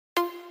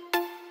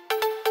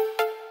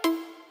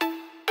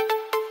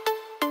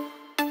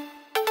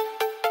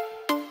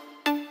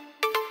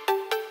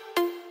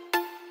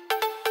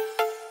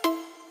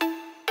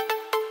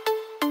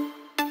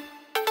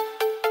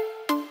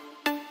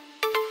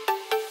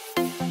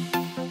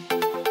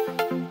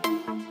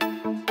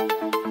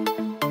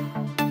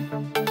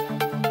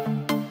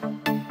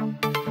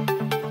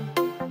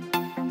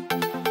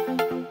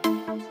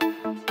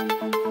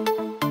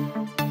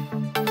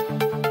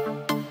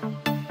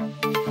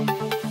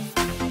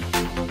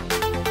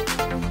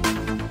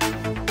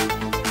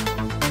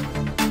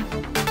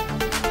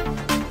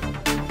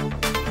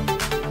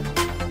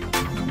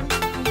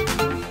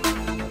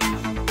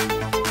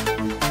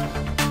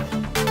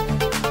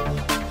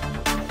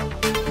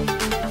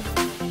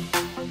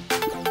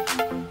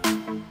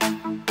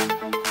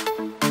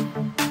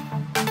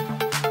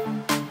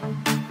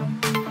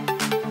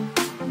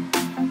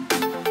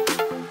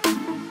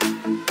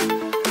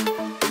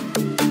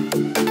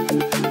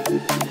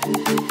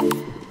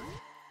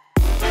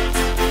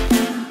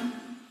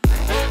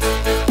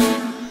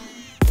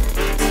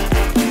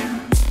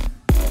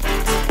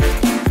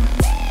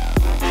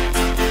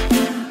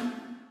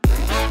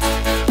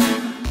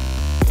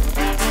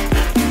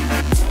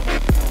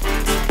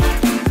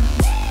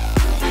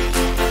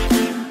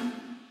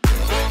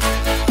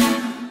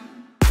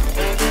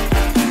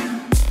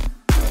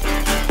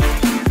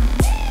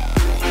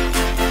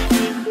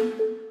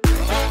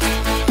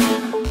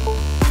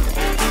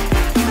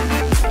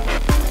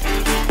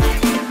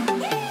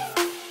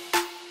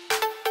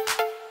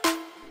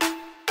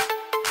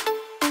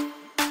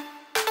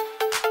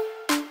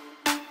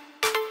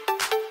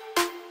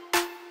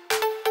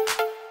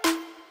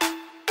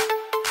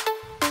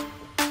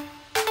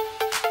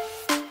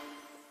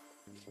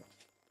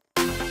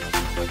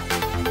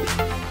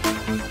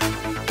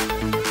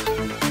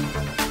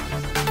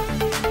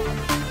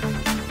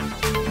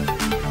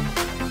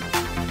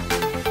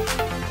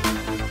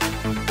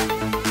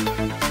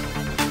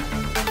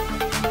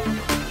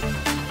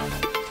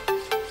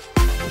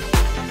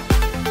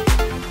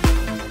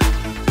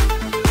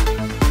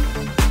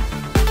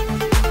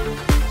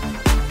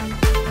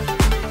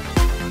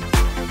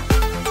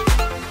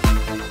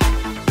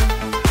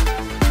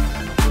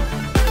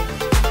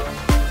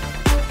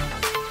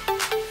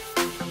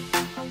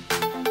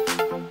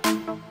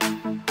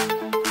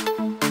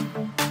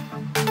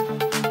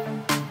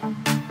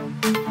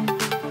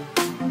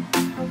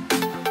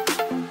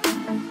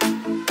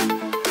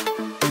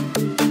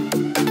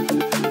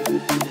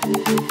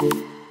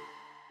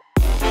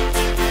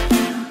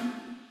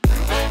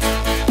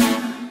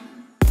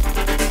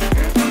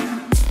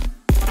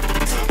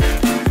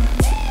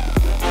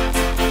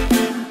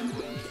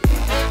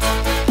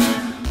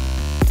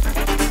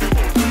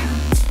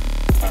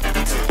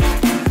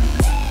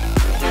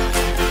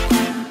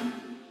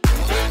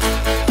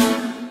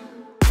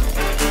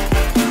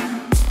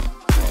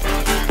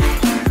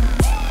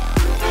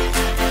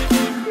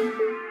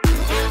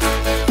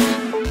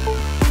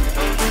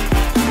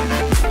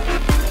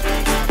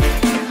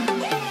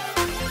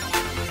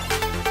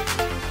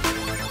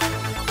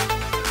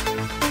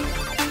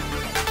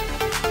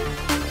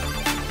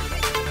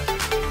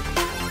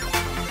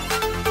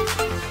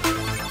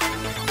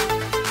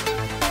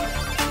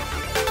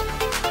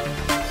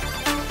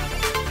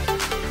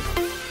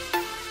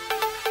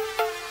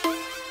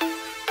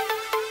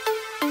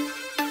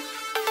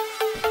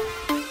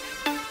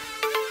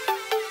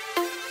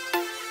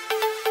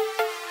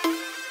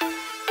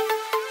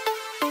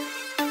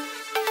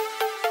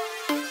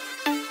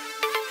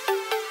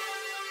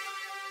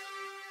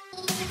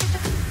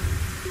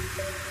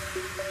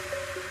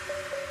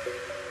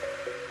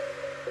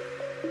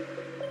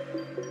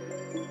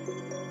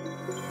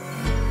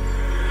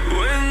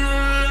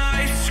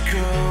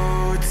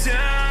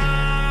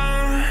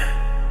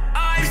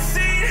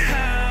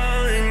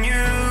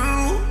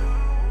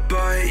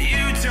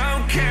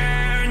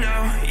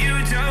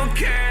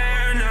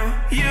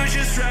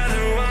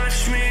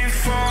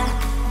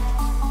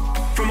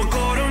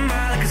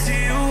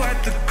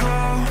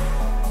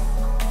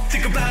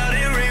Think about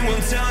it, ring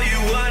won't tell you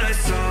what I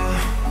saw.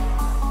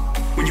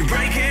 When you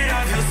break it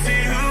off, you'll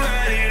see who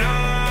had it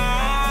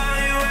all.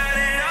 You had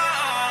it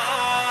all.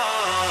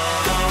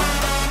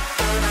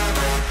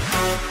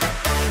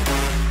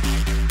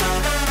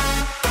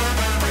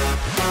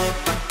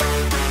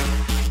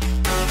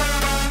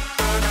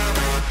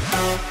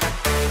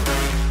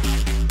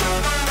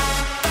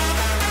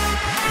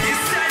 You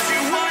said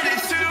you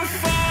wanted to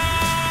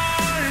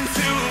fall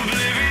into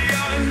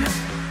oblivion.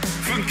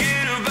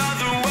 Forget about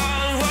the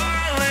world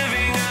we're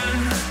living in.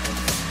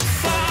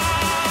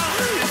 Fall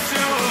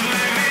into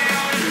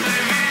oblivion,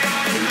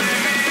 oblivion,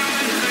 oblivion,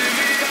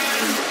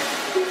 oblivion.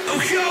 I'm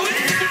going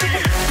in.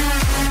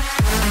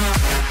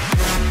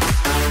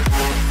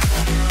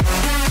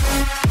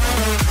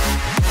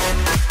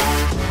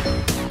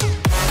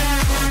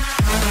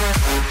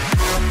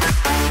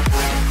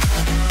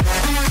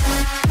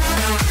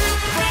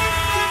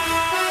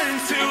 Fall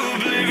into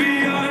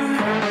oblivion.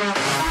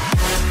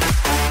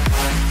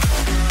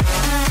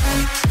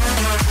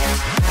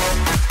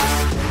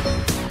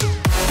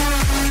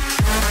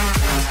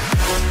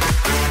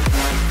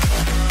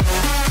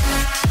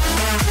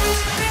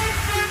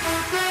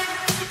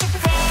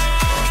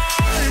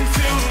 Fall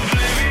into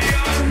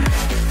oblivion.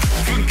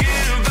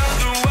 Forget about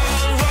the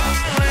world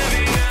we're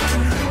living in.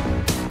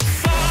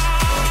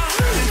 Fall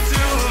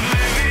into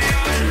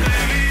oblivion,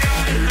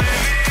 oblivion,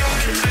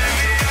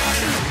 oblivion,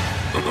 oblivion.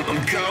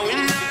 I'm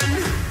going in.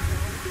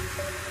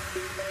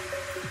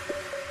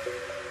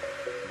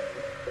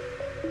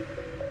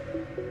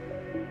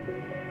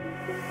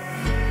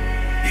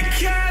 You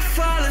can't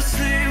fall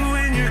asleep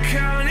when you're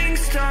counting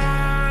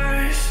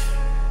stars.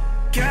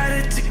 Get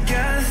it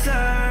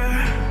together.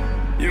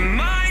 Your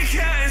mind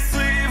can't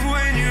sleep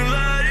when you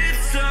let it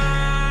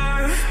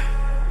serve.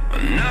 I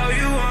know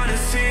you wanna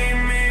see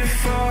me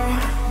fall.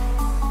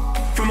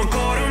 From a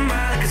quarter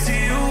mile, I can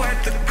see you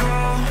at the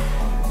call.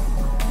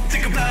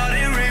 Think about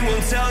it, ring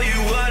won't tell you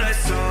what I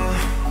saw.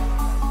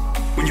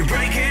 When you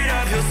break it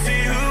up, you'll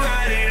see who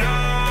had it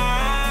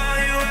all.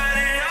 You had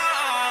it all.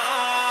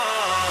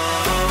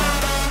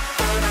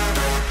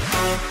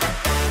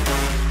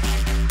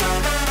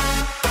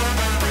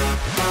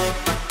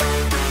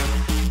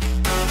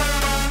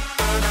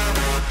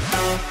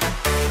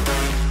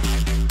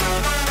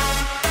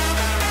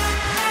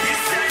 You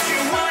said you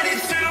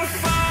wanted to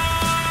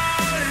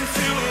fall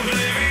into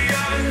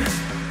oblivion.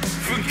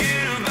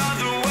 Forget about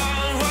the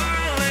world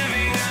we're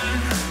living in.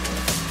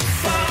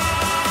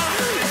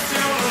 Fall into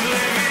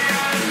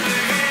oblivion,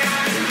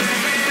 oblivion,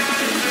 oblivion,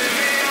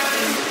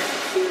 oblivion.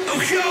 I'm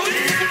going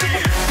in.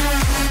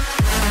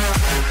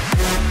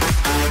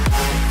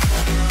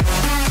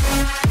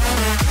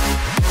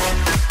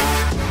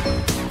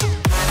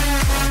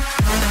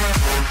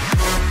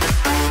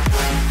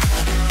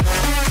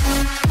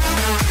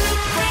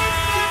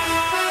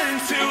 Fall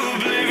into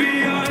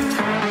oblivion.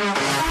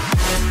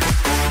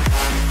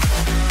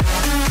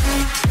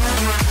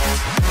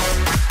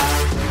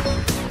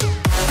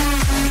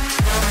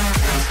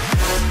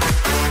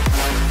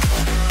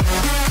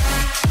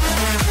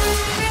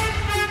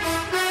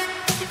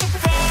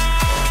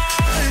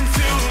 Fall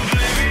into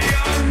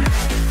oblivion.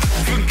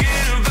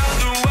 Forget about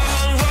the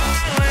world we're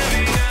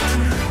living in.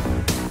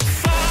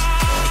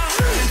 Fall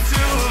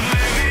into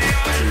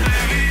oblivion,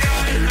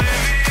 oblivion,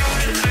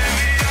 oblivion,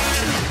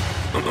 oblivion.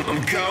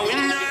 I'm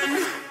going in.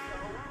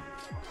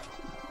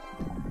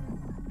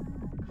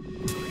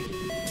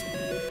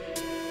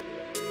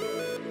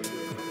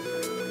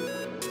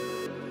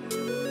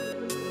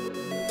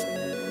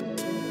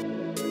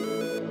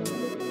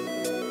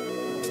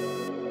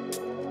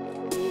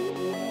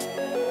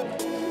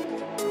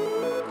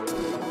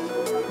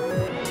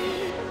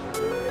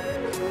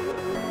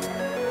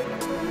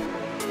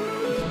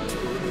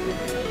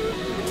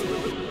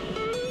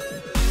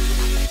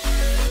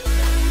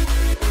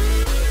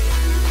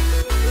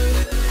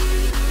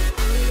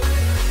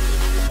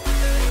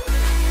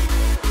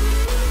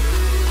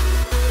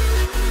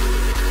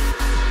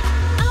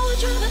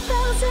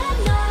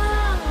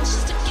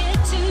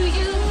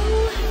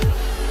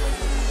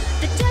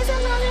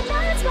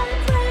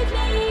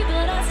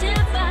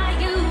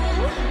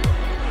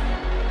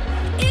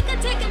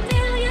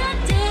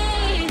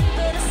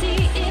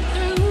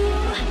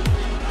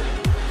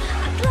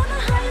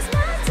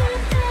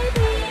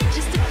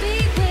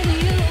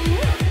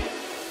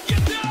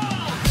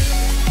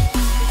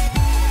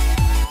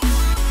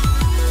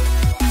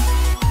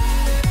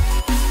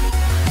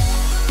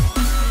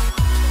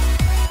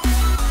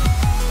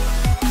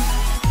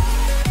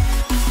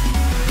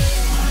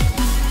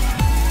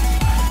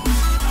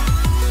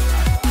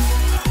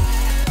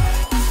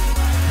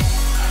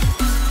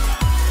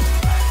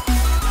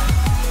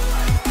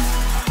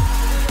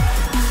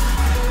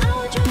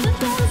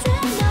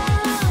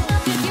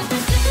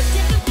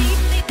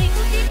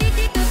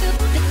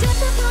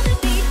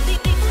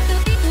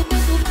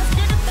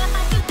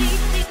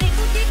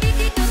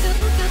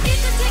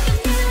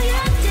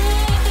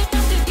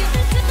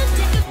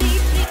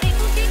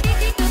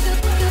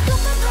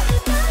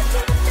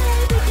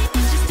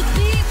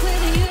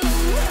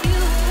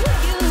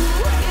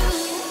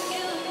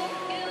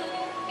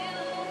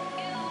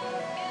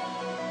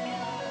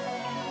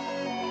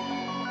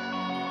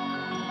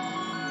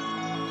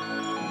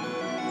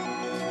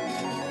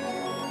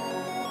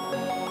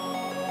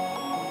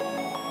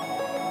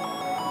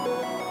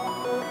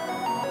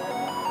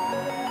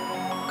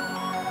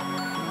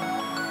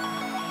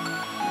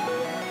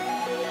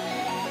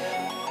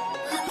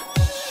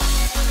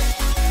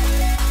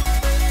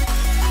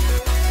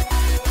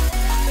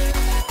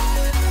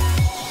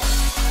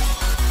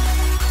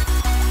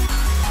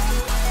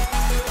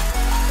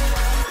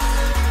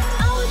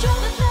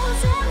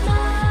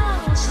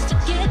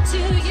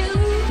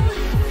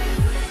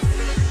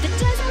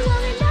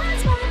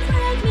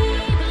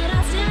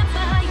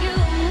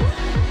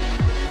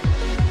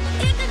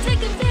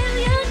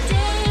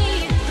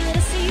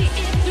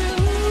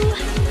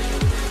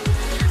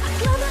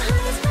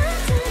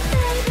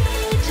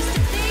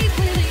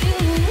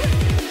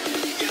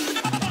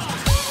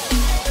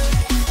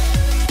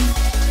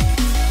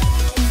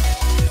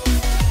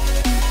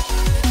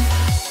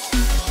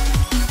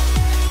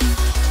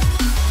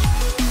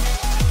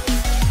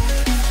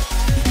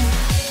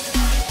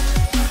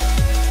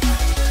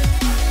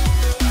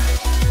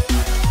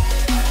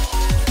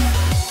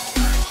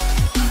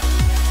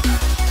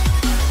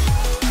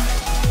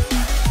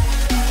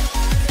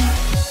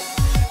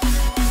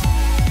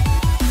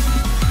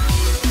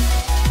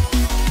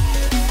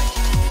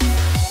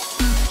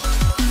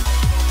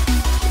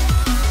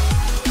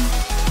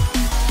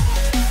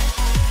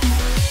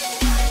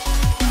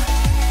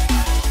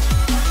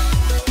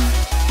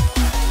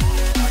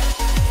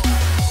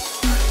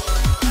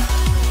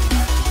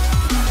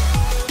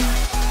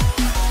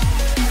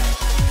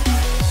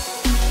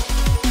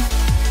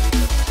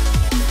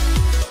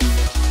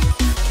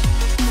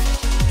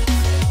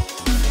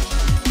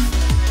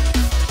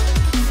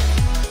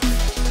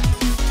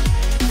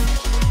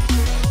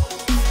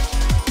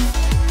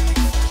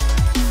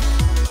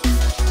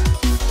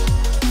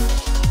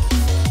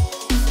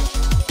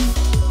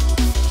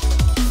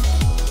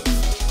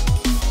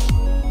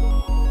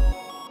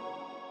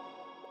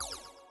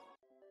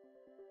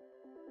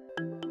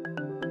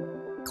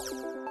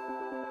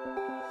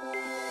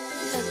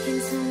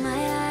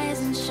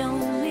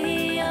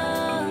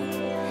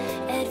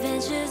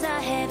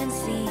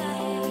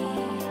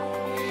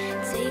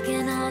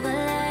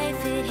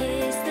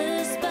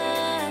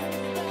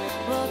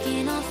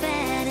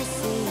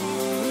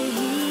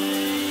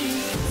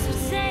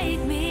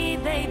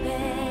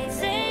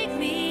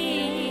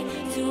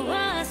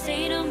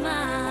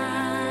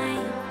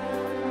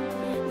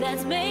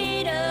 that's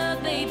made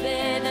of, baby,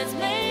 that's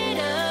made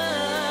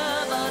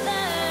of all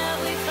that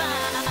we find.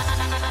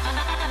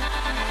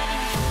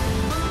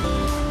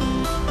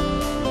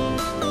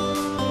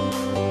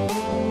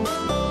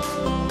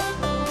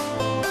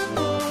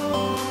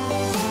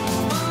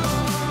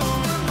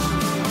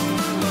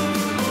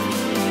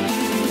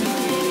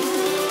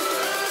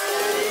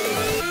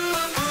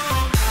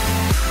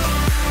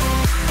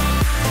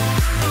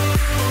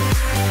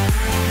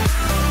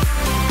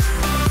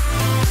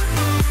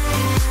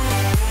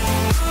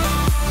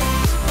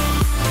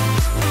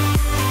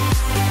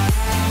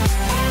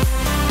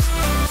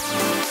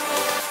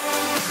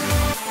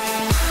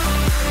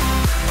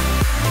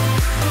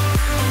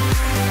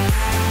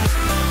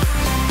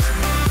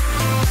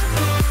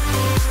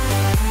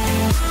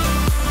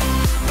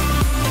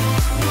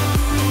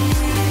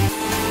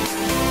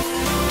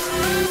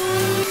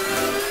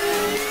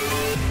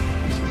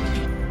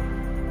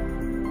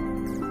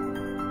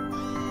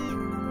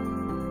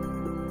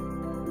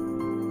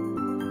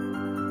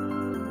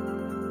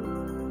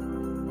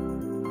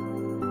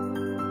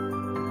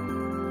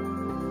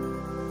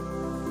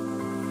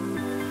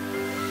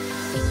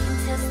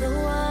 The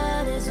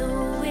water's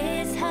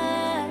always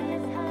high.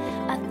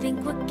 I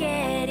think we're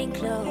getting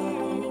close.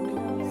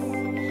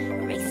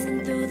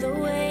 Racing through the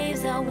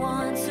waves, I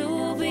want to